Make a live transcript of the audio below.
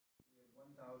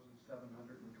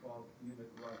712 unit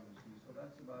runs, and so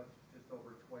that's about just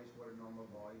over twice what a normal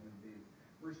volume would be.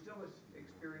 We're still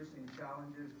experiencing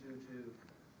challenges due to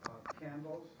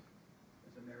candles.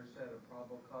 As the mayor said, a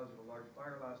probable cause of a large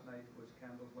fire last night was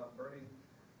candles left burning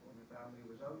when the family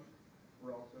was out.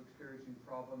 We're also experiencing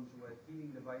problems with heating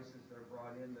devices that are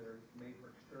brought in that are made for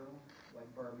external, like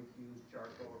barbecues,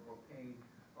 charcoal, or propane,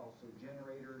 also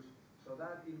generators. So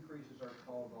that increases our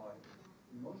call volume.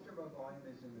 Most of our volume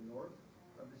is in the north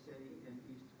of the city, in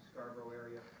East Scarborough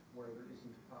area, where there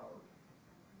isn't power.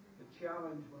 The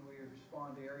challenge when we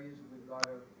respond to areas we've got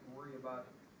to worry about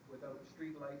without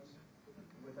street lights,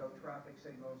 without traffic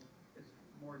signals, it's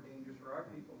more dangerous for our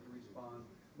people to respond,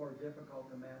 more difficult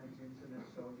to manage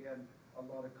incidents. So again, a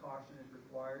lot of caution is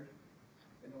required.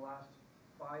 In the last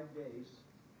 5 days,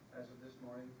 as of this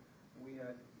morning, we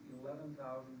had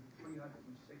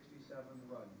 11,367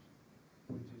 runs,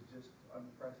 which is just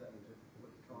unprecedented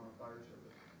with the Toronto Fire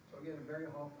Service. So again, a very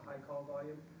high call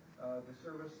volume. The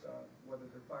service, whether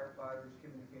they're firefighters,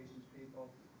 communications people,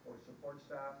 or support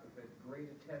staff, have had great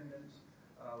attendance.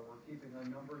 We're keeping our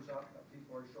numbers up.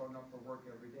 People are showing up for work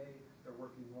every day. They're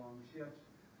working long shifts.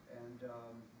 And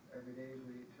every day as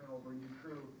we turn over a new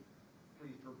crew,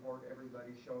 pleased to report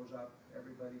everybody shows up,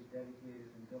 everybody's dedicated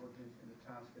and diligent in the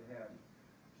task at hand.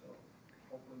 So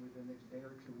hopefully within the next day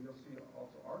or two, you'll see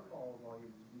also our call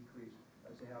volumes decrease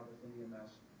as they have with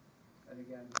EMS. And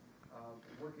again,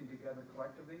 working together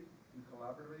collectively and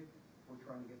collaboratively, we're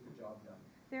trying to get the job done.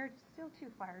 There are still 2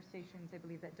 fire stations, I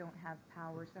believe, that don't have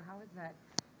power. So how is that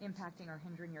impacting or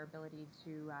hindering your ability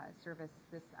to service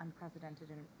this unprecedented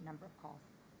number of calls?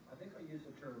 I think I use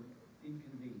the term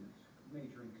inconvenience,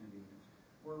 major inconvenience.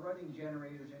 We're running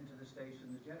generators into the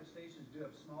station. The stations do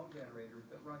have small generators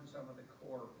that run some of the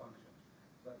core functions,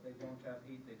 but they don't have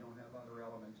heat, they don't have other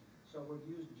elements. So we've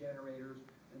used generators,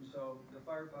 and so the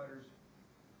firefighters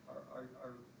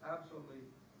are absolutely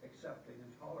accepting and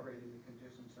tolerating the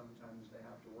conditions sometimes they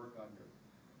have to work under.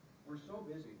 We're so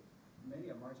busy, many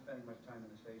of them aren't spending much time in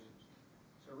the stations.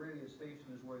 So really a station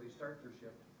is where they start their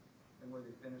shift and where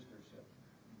they finish their shift.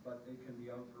 But they can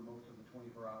be out for most of the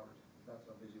 24 hours. That's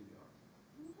how busy we are.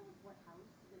 Can you tell us what house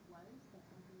it was that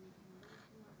had the meeting?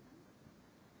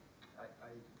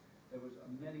 There was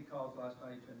many calls last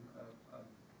night, and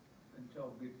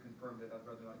until we've confirmed it, I'd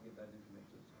rather not give that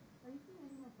information. Are you seeing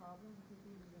any more problems with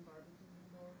people using barbecues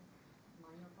indoors?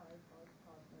 Minor fires caused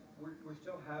by that? We're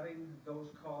still having those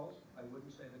calls. I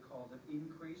wouldn't say the calls have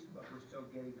increased, but we're still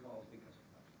getting calls because of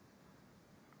that.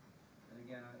 And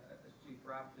again, as Chief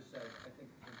Rapp just said, I think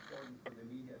it's important for the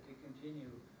media to continue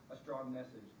a strong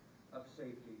message of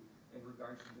safety in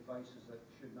regards to devices that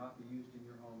should not be used in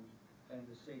your homes and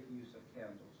the safe use of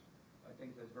candles. I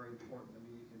think that's very important. The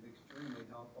media can be extremely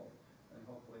helpful and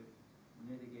hopefully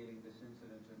mitigating this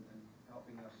incident and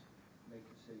helping us make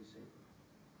the city safer.